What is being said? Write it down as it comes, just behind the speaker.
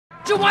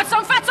Do you want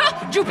some,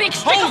 fatso? You big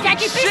streak of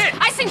Yankee beast?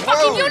 I seen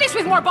fucking Eunice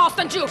with more balls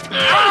than you.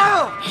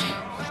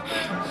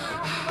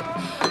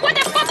 What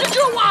the fuck did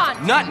you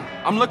want? Nothing.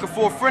 I'm looking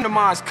for a friend of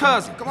mine's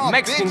cousin. Come on,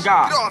 Mexican bitch.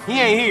 guy. Get off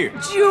He ain't here.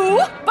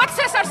 You? But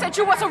Cesar said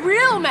you was a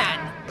real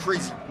man.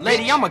 Crazy.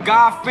 Lady, bitch. I'm a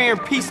God-fearing,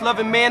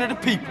 peace-loving man of the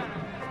people.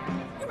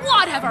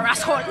 Whatever,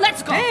 asshole.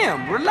 Let's go.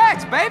 Damn,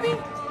 relax, baby.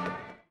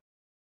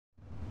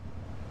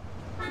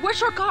 Where's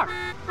your car?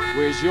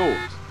 Where's yours?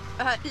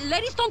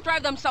 Ladies don't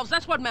drive themselves.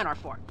 That's what men are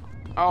for.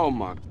 Oh,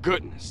 my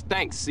goodness.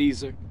 Thanks,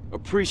 Caesar.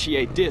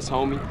 Appreciate this,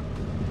 homie.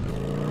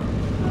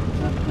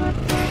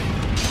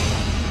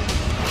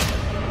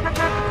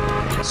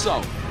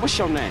 So, what's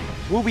your name?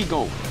 Where we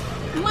going?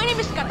 My name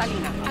is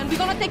Catalina, and we're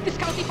gonna take this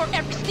county for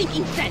every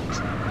stinking cent.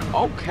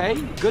 Okay,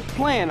 good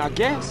plan, I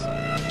guess.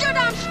 You're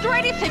damn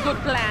straight it's a good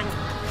plan.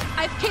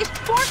 I've cased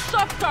 4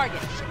 soft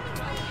targets.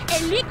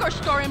 A liquor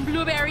store in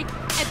Blueberry,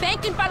 a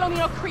bank in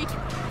Palomino Creek,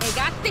 a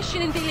gas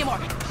station in Dillimore,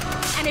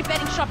 and a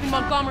betting shop in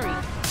Montgomery.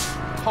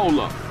 Hold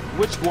up.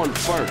 Which one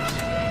first?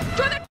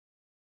 To the...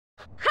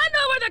 Hand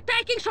over the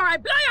takings or I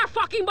blow your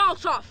fucking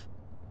balls off!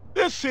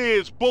 This here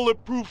is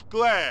bulletproof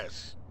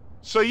glass.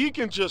 So you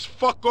can just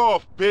fuck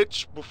off,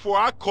 bitch, before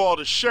I call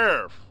the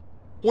sheriff.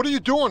 What are you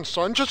doing,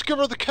 son? Just give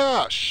her the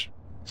cash.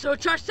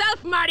 Suit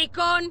yourself,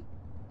 maricon!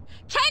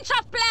 Change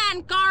of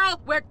plan,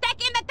 Carl! We're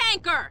taking the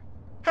tanker!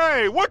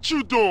 Hey, what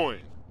you doing?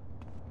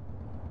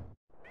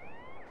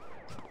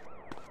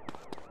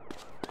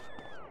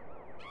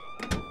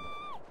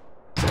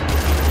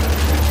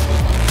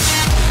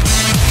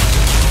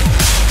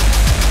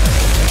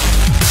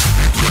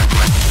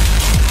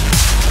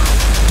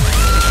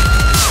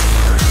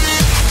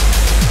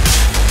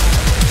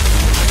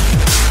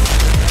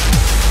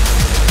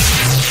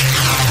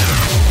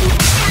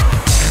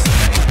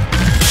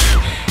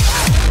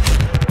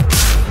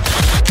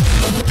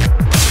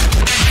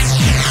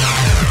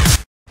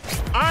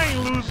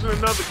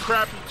 Another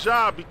crappy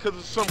job because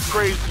of some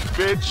crazy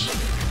bitch.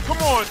 Come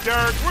on,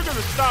 Derek, we're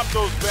gonna stop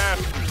those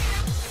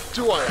bastards.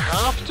 Do I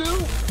have to?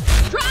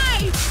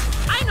 Drive!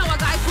 I know a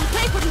guy who'll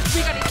pay for this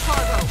big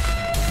cargo.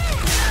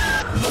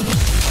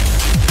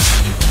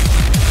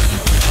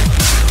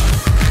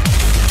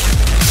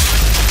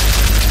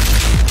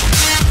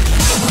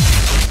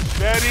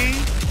 Steady,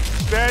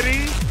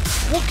 steady.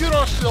 We'll get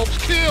ourselves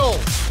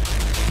killed.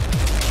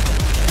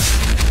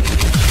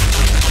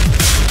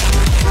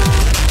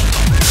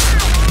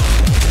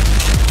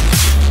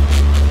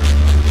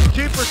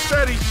 Keep her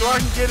steady so I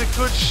can get a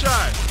good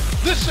shot.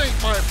 This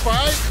ain't my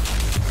fight.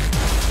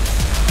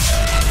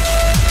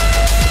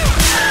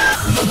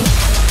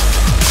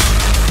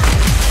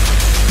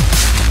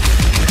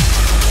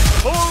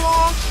 Pull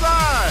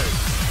alongside.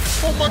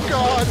 Oh my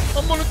God,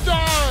 I'm gonna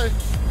die.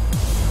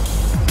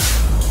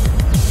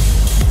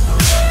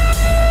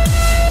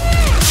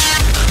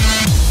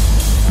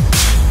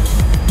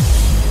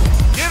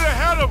 Get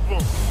ahead of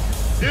them.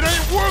 It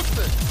ain't worth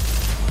it.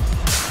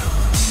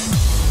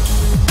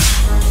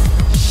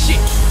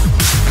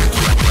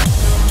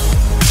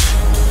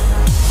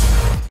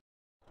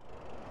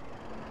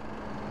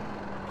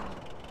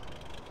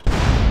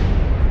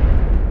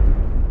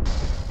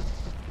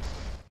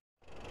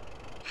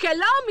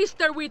 Hello,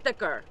 Mr.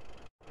 Whitaker.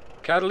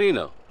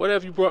 Catalina, what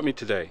have you brought me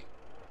today?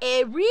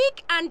 A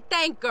rig and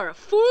tanker,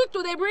 full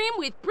to the brim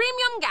with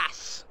premium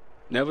gas.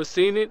 Never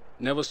seen it,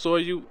 never saw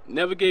you,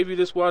 never gave you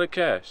this wad of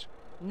cash.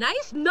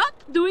 Nice not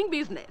doing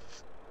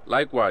business.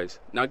 Likewise.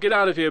 Now get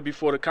out of here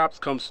before the cops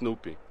come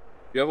snooping.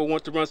 If you ever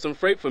want to run some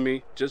freight for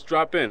me, just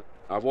drop in.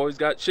 I've always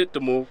got shit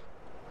to move.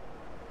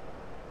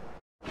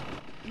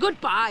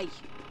 Goodbye.